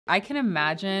I can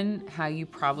imagine how you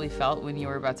probably felt when you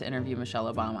were about to interview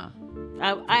Michelle Obama.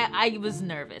 I was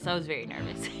nervous. I was very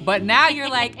nervous. But now you're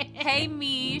like, hey,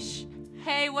 Mish.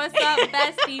 Hey, what's up,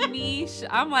 bestie, Mish?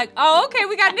 I'm like, oh, okay,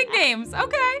 we got nicknames.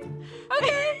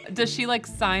 Okay. Does she like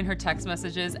sign her text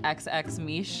messages XX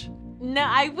Mish? No,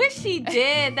 I wish she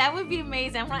did. That would be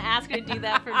amazing. I'm gonna ask her to do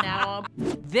that from now on.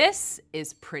 This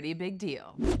is Pretty Big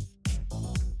Deal.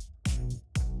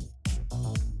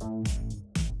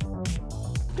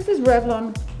 This is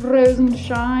Revlon Rose and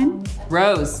Shine.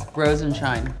 Rose and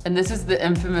Shine. And this is the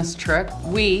infamous trick.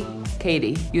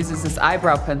 Katie, uses this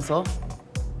eyebrow pencil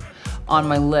on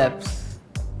my lips.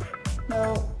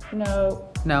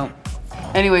 No.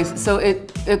 Anyways, so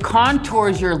it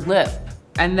contours your lip.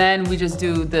 And then we just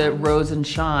do the Rose and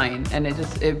Shine, and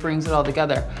it brings it all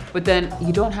together. But then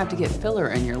you don't have to get filler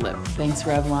in your lip. Thanks,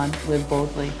 Revlon. Live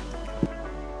boldly.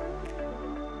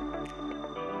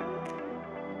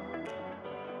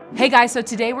 Hey guys, so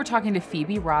today we're talking to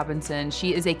Phoebe Robinson.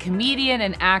 She is a comedian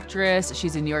and actress.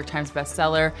 She's a New York Times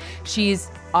bestseller. She's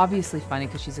obviously funny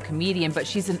because she's a comedian, but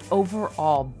she's an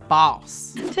overall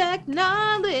boss.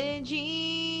 Technology.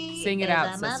 Sing it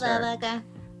out, sister.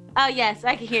 Oh yes,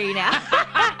 I can hear you now.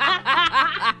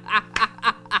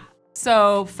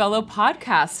 So, fellow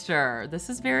podcaster, this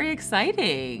is very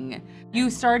exciting.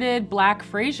 You started Black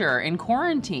Frasier in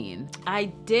quarantine. I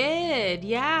did,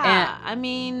 yeah. I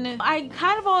mean, I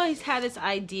kind of always had this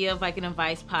idea of like an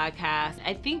advice podcast.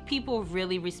 I think people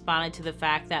really responded to the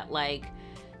fact that like,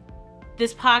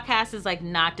 this podcast is like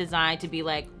not designed to be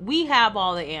like, we have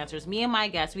all the answers. Me and my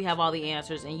guests, we have all the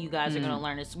answers and you guys are gonna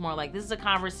learn. It's more like, this is a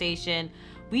conversation.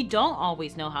 We don't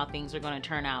always know how things are gonna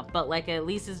turn out, but like at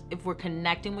least if we're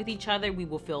connecting with each other, we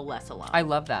will feel less alone. I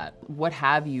love that. What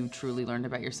have you truly learned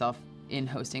about yourself in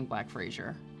hosting Black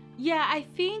Frasier? Yeah, I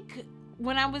think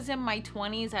when I was in my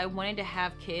 20s, I wanted to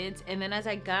have kids. And then as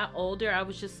I got older, I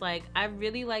was just like, I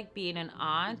really like being an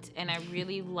aunt and I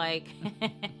really like...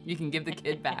 You can give the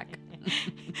kid back.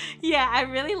 Yeah, I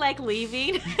really like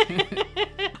leaving.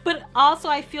 But also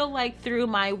I feel like through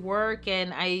my work,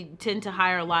 and I tend to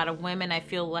hire a lot of women, I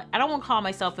feel like, I don't want to call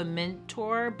myself a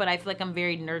mentor, but I feel like I'm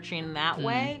very nurturing in that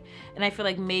way. And I feel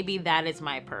like maybe that is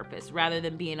my purpose. Rather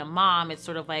than being a mom, it's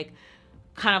sort of like,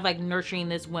 kind of like nurturing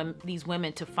these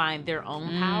women to find their own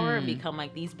power and become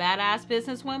like these badass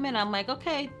business women. I'm like,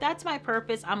 okay, that's my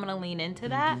purpose. I'm gonna lean into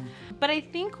that. But I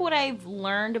think what I've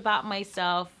learned about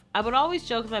myself, I would always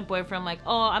joke with my boyfriend, like,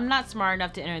 oh, I'm not smart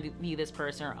enough to interview this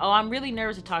person, or oh, I'm really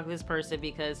nervous to talk to this person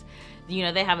because, you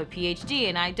know, they have a PhD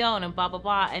and I don't, and blah, blah,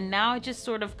 blah. And now I just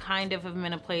sort of kind of am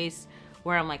in a place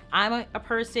where I'm like, I'm a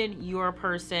person, you're a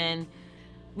person.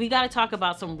 We got to talk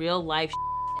about some real life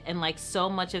and like so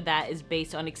much of that is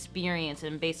based on experience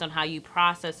and based on how you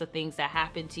process the things that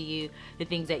happen to you, the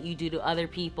things that you do to other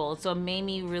people. So it made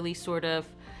me really sort of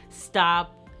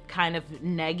stop kind of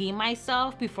negging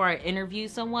myself before I interview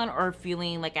someone, or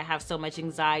feeling like I have so much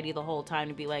anxiety the whole time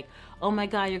to be like, oh my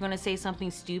God, you're gonna say something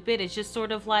stupid. It's just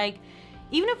sort of like,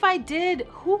 even if I did,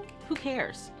 who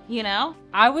cares, you know?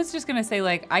 I was just gonna say,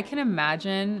 like, I can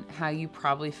imagine how you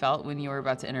probably felt when you were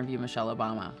about to interview Michelle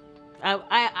Obama.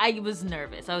 I was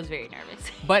nervous. I was very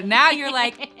nervous. But now you're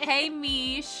like, hey,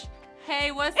 Mish. Hey,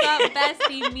 what's up,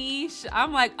 bestie, Mish?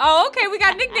 I'm like, oh, okay, we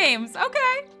got nicknames.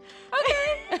 Okay.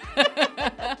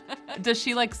 Does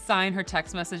she like sign her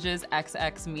text messages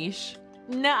XX Mish?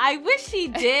 No, I wish she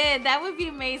did. That would be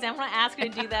amazing. I'm gonna ask her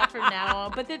to do that from now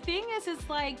on. But the thing is, it's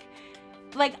like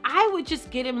I would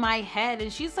just get in my head,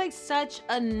 and she's like such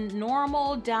a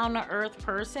normal, down-to-earth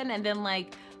person, and then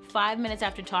like 5 minutes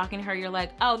after talking to her, you're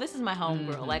like, oh, this is my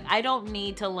homegirl. Like, I don't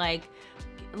need to like,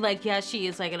 yeah, she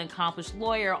is like an accomplished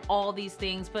lawyer, all these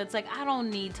things, but it's like, I don't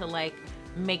need to like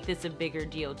make this a bigger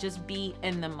deal. Just be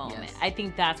in the moment. Yes. I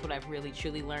think that's what I've really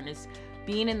truly learned, is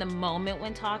being in the moment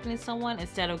when talking to someone,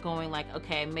 instead of going like,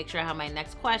 okay, make sure I have my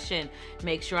next question,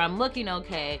 make sure I'm looking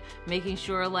okay, making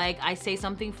sure like I say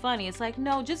something funny. It's like,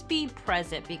 no, just be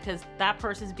present, because that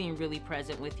person's being really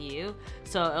present with you.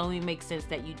 So it only makes sense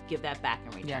that you give that back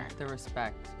in return. Yeah, the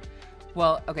respect.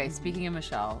 Well, okay, speaking of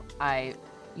Michelle,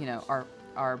 you know,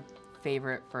 our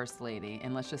favorite first lady,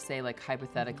 and let's just say like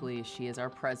hypothetically she is our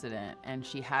president and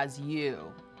she has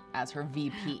you as her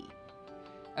VP.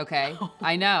 Okay,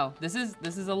 I know this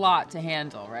is a lot to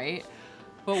handle, right?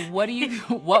 But what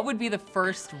would be the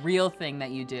first real thing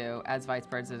that you do as vice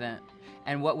president,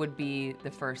 and what would be the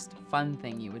first fun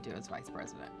thing you would do as vice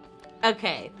president?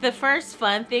 Okay, the first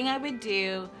fun thing I would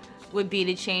do would be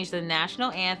to change the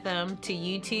national anthem to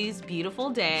U2's Beautiful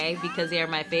Day, because they are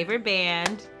my favorite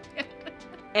band.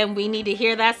 And we need to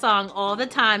hear that song all the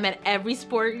time at every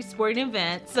sporting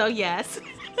event, so yes.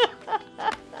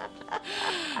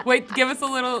 Wait, sing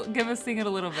it a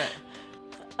little bit.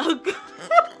 Oh, God.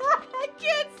 I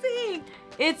can't sing.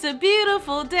 It's a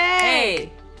beautiful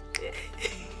day. Hey.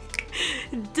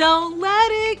 Don't let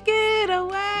it get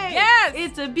away. Yes.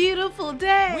 It's a beautiful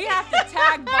day. We have to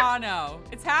tag Bono.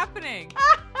 It's happening.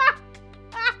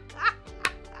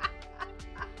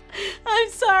 I'm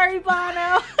sorry,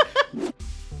 Bono.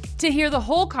 To hear the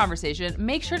whole conversation,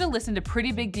 make sure to listen to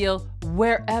Pretty Big Deal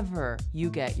wherever you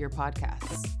get your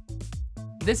podcasts.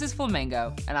 This is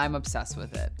Flamingo, and I'm obsessed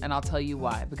with it. And I'll tell you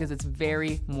why, because it's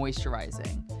very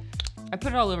moisturizing. I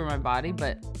put it all over my body,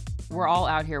 but we're all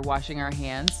out here washing our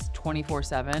hands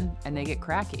 24/7, and they get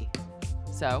cracky.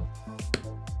 So,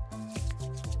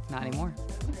 not anymore.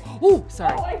 Ooh,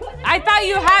 sorry. I thought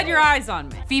you had your eyes on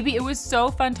me. Phoebe, it was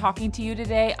so fun talking to you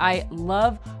today. I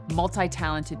love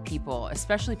multi-talented people,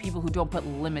 especially people who don't put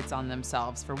limits on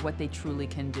themselves for what they truly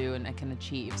can do and can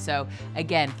achieve. So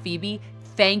again, Phoebe,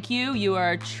 thank you. You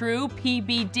are a true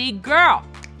PBD girl.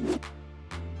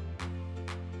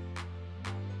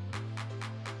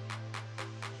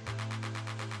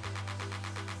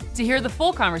 To hear the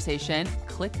full conversation,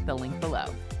 click the link below.